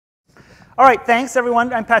All right, thanks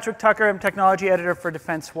everyone. I'm Patrick Tucker. I'm technology editor for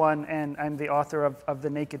DefenseOne, and I'm the author of The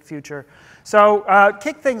Naked Future. So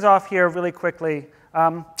kick things off here really quickly.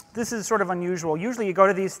 This is sort of unusual. Usually you go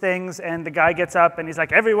to these things and the guy gets up and he's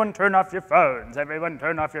like, everyone turn off your phones. Everyone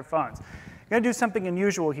turn off your phones. I'm going to do something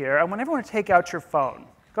unusual here. I want everyone to take out your phone.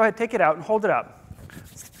 Go ahead, take it out and hold it up.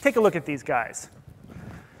 Take a look at these guys.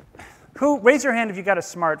 Raise your hand if you got a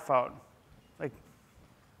smartphone. Like,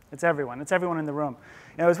 it's everyone. It's everyone in the room.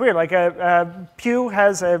 You know, it's weird. Like, Pew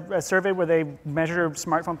has a survey where they measure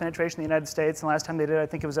smartphone penetration in the United States, and last time they did, I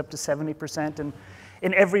think it was up to 70%. And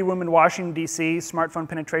in every room in Washington, D.C., smartphone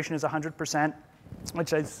penetration is 100%,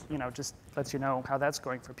 which is, just lets you know how that's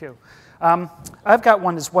going for Pew. I've got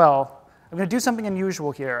one as well. I'm going to do something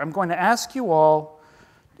unusual here. I'm going to ask you all,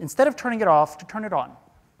 instead of turning it off, to turn it on.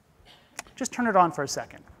 Just turn it on for a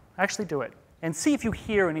second. Actually do it. And see if you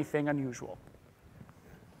hear anything unusual.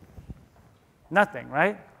 Nothing,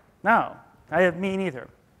 right? No, me neither.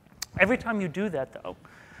 Every time you do that, though,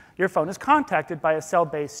 your phone is contacted by a cell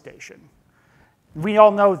base station. We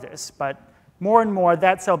all know this, but more and more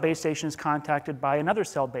that cell base station is contacted by another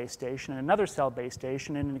cell base station and another cell base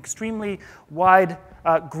station and an extremely wide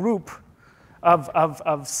group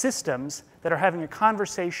of systems that are having a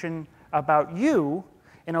conversation about you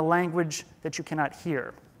in a language that you cannot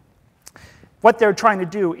hear. What they're trying to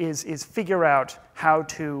do is figure out how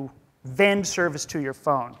to vend service to your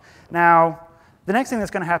phone. Now, the next thing that's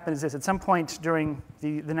going to happen is this. At some point during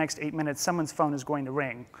the next 8 minutes, someone's phone is going to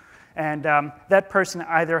ring. And that person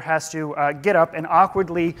either has to get up and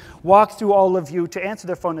awkwardly walk through all of you to answer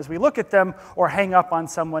their phone as we look at them, or hang up on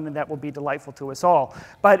someone, and that will be delightful to us all.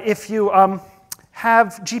 But if you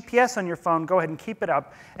have GPS on your phone, go ahead and keep it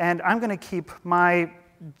up. And I'm going to keep my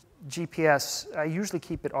GPS, I usually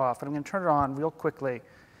keep it off, but I'm going to turn it on real quickly.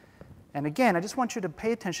 And again, I just want you to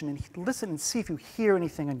pay attention and listen and see if you hear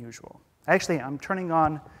anything unusual. Actually, I'm turning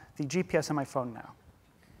on the GPS on my phone now.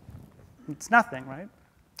 It's nothing, right?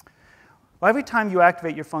 Well, every time you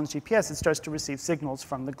activate your phone's GPS, it starts to receive signals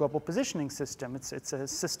from the Global Positioning System. It's a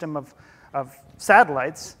system of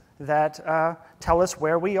satellites that tell us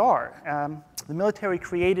where we are. The military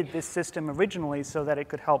created this system originally so that it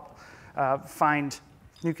could help find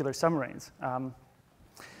nuclear submarines.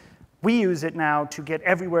 We use it now to get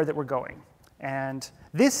everywhere that we're going. And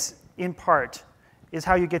this, in part, is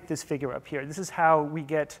how you get this figure up here. This is how we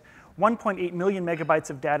get 1.8 million megabytes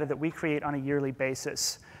of data that we create on a yearly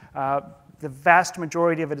basis. The vast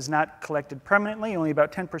majority of it is not collected permanently, only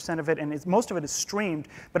about 10% of it, and most of it is streamed.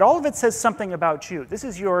 But all of it says something about you. This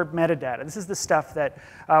is your metadata. This is the stuff that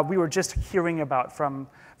we were just hearing about from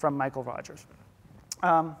Michael Rogers.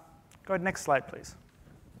 Go ahead, next slide, please.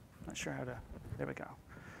 Not sure how to, there we go.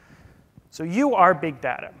 So you are big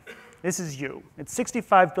data. This is you. It's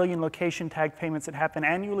 65 billion location tag payments that happen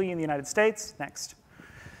annually in the United States. Next.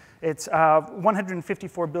 It's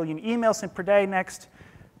 154 billion emails sent per day. Next.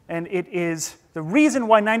 And it is the reason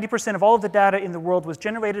why 90% of all of the data in the world was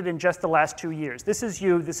generated in just the last 2 years. This is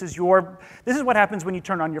you. This is what happens when you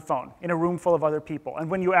turn on your phone in a room full of other people, and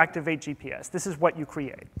when you activate GPS. This is what you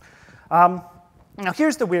create. Now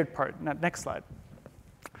here's the weird part. Next slide.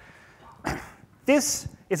 This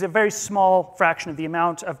is a very small fraction of the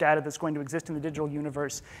amount of data that's going to exist in the digital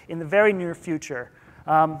universe in the very near future.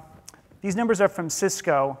 These numbers are from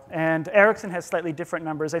Cisco, and Ericsson has slightly different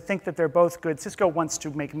numbers. I think that they're both good. Cisco wants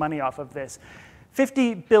to make money off of this.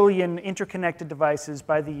 50 billion interconnected devices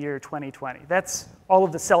by the year 2020. That's all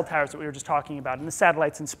of the cell towers that we were just talking about, and the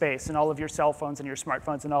satellites in space, and all of your cell phones and your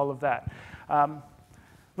smartphones and all of that.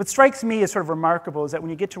 What strikes me as sort of remarkable is that when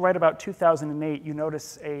you get to right about 2008, you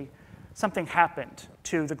notice something happened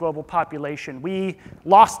to the global population. We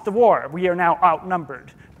lost the war. We are now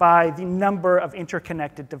outnumbered by the number of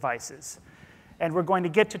interconnected devices. And we're going to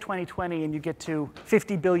get to 2020, and you get to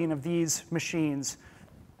 50 billion of these machines,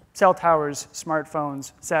 cell towers,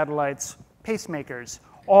 smartphones, satellites, pacemakers,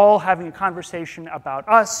 all having a conversation about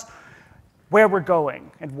us, where we're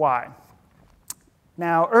going, and why.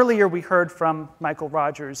 Now, earlier we heard from Michael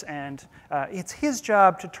Rogers, and it's his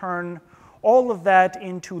job to turn all of that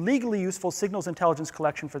into legally useful signals intelligence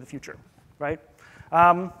collection for the future, right?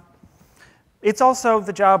 It's also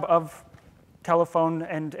the job of telephone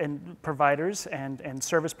and providers and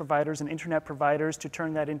service providers and internet providers to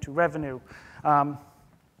turn that into revenue.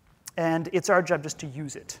 And it's our job just to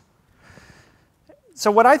use it. So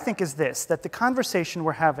what I think is this, that the conversation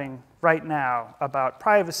we're having right now about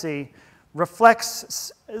privacy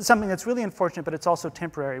reflects something that's really unfortunate, but it's also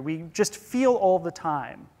temporary. We just feel all the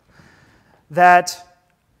time that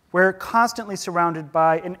we're constantly surrounded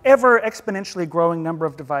by an ever exponentially growing number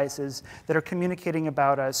of devices that are communicating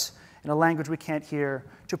about us in a language we can't hear,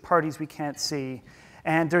 to parties we can't see.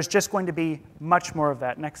 And there's just going to be much more of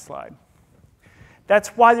that. Next slide. That's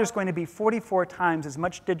why there's going to be 44 times as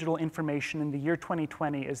much digital information in the year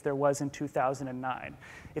 2020 as there was in 2009.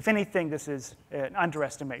 If anything, this is an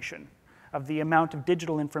underestimation of the amount of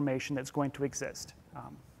digital information that's going to exist.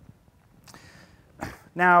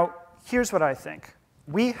 Now, here's what I think.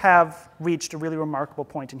 We have reached a really remarkable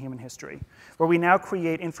point in human history where we now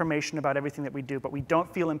create information about everything that we do, but we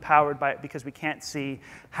don't feel empowered by it because we can't see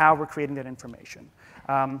how we're creating that information.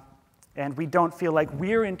 And we don't feel like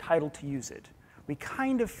we're entitled to use it. We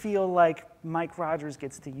kind of feel like Mike Rogers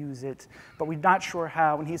gets to use it, but we're not sure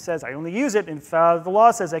how. And he says, I only use it if the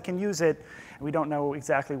law says I can use it. And we don't know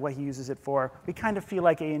exactly what he uses it for. We kind of feel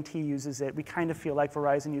like AT&T uses it. We kind of feel like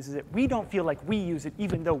Verizon uses it. We don't feel like we use it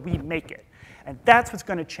even though we make it. And that's what's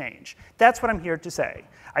going to change. That's what I'm here to say.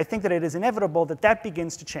 I think that it is inevitable that that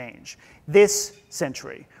begins to change this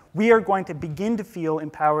century. We are going to begin to feel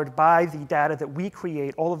empowered by the data that we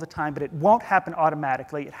create all of the time, but it won't happen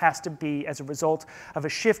automatically. It has to be as a result of a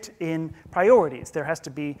shift in priorities. There has to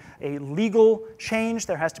be a legal change,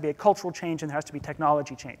 there has to be a cultural change, and there has to be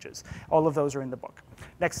technology changes. All of those are in the book.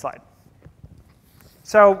 Next slide.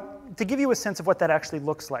 So to give you a sense of what that actually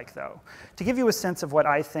looks like, though, to give you a sense of what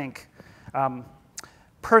I think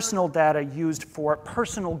personal data used for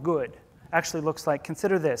personal good actually looks like,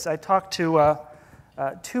 consider this. I talked to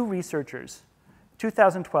two researchers,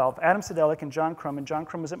 2012, Adam Sedelic and John Crum, and John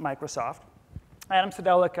Crum was at Microsoft. Adam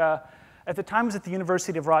Sedelic, at the time, was at the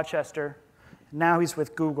University of Rochester. Now he's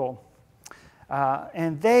with Google.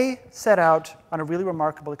 And they set out on a really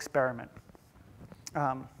remarkable experiment.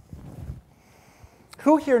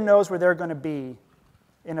 Who here knows where they're going to be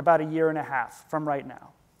in about a year and a half from right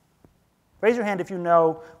now? Raise your hand if you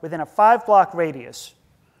know within a 5-block radius,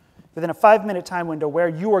 within a 5-minute time window, where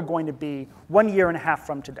you are going to be 1 year and a half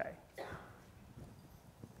from today.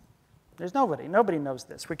 There's nobody. Nobody knows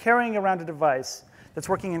this. We're carrying around a device that's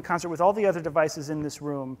working in concert with all the other devices in this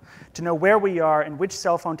room to know where we are and which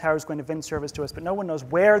cell phone tower is going to vend service to us, but no one knows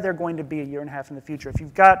where they're going to be a year and a half in the future. If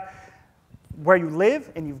you've got where you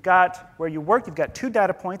live and you've got where you work, you've got 2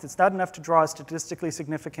 data points. It's not enough to draw a statistically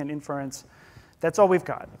significant inference. That's all we've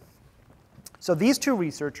got. So these two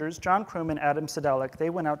researchers, John Crum and Adam Sedelic,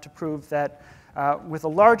 they went out to prove that with a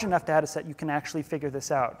large enough data set, you can actually figure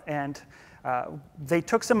this out. And they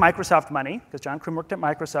took some Microsoft money, because John Crum worked at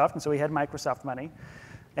Microsoft, and so he had Microsoft money.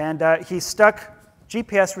 And he stuck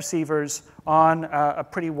GPS receivers on a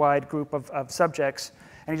pretty wide group of subjects,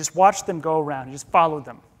 and he just watched them go around. He just followed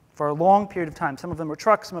them for a long period of time. Some of them were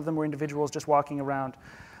trucks, some of them were individuals just walking around,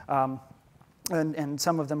 and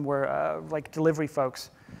some of them were like delivery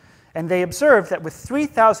folks. And they observed that with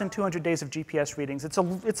 3,200 days of GPS readings, it's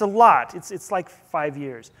a lot, it's like 5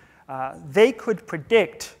 years, they could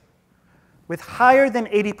predict with higher than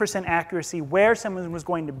 80% accuracy where someone was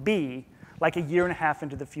going to be like a year and a half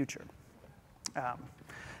into the future.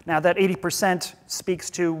 Now that 80% speaks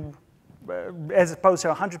to, as opposed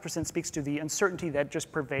to 100%, speaks to the uncertainty that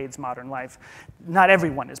just pervades modern life. Not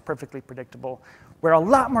everyone is perfectly predictable. We're a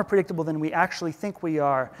lot more predictable than we actually think we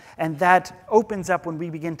are, and that opens up when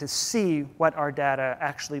we begin to see what our data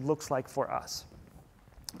actually looks like for us.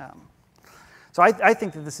 So I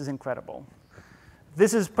think that this is incredible.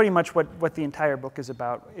 This is pretty much what the entire book is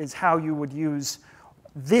about, is how you would use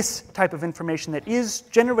this type of information that is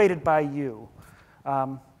generated by you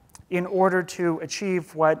in order to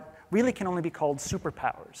achieve what really can only be called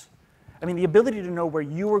superpowers. I mean, the ability to know where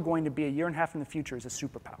you are going to be a year and a half in the future is a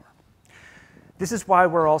superpower. This is why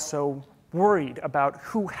we're also worried about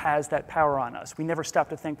who has that power on us. We never stop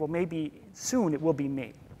to think, well, maybe soon it will be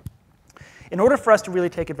me. In order for us to really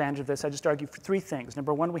take advantage of this, I just argue for 3 things.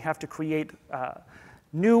 Number 1, we have to create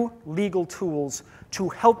new legal tools to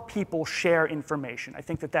help people share information. I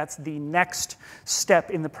think that that's the next step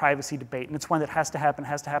in the privacy debate, and it's one that has to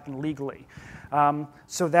happen legally.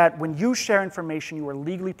 So that when you share information, you are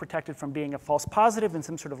legally protected from being a false positive in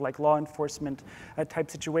some sort of like law enforcement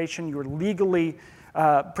type situation. You are legally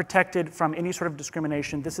protected from any sort of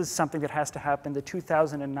discrimination. This is something that has to happen. The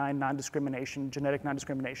 2009 Genetic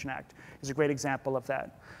Non-Discrimination Act is a great example of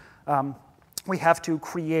that. We have to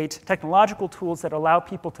create technological tools that allow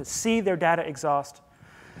people to see their data exhaust,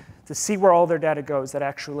 to see where all their data goes. That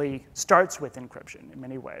actually starts with encryption in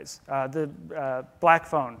many ways. The Black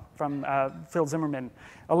phone from Phil Zimmerman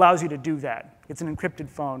allows you to do that. It's an encrypted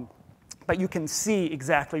phone, but you can see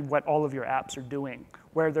exactly what all of your apps are doing,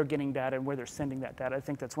 where they're getting data and where they're sending that data. I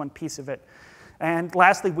think that's one piece of it. And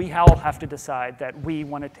lastly, we all have to decide that we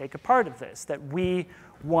want to take a part of this, that we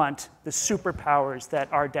want the superpowers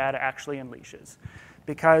that our data actually unleashes.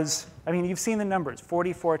 Because, I mean, you've seen the numbers,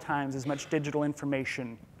 44 times as much digital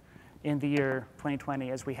information in the year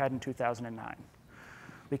 2020 as we had in 2009.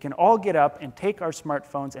 We can all get up and take our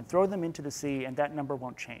smartphones and throw them into the sea, and that number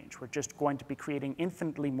won't change. We're just going to be creating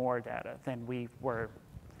infinitely more data than we were,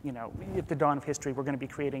 at the dawn of history. We're going to be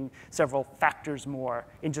creating several factors more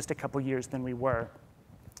in just a couple years than we were.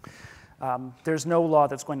 There's no law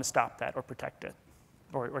that's going to stop that or protect it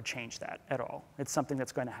or change that at all. It's something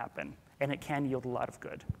that's going to happen, and it can yield a lot of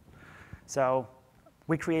good. So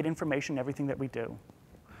we create information in everything that we do.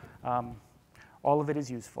 All of it is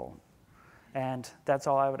useful. And that's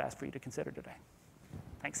all I would ask for you to consider today.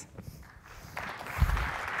 Thanks.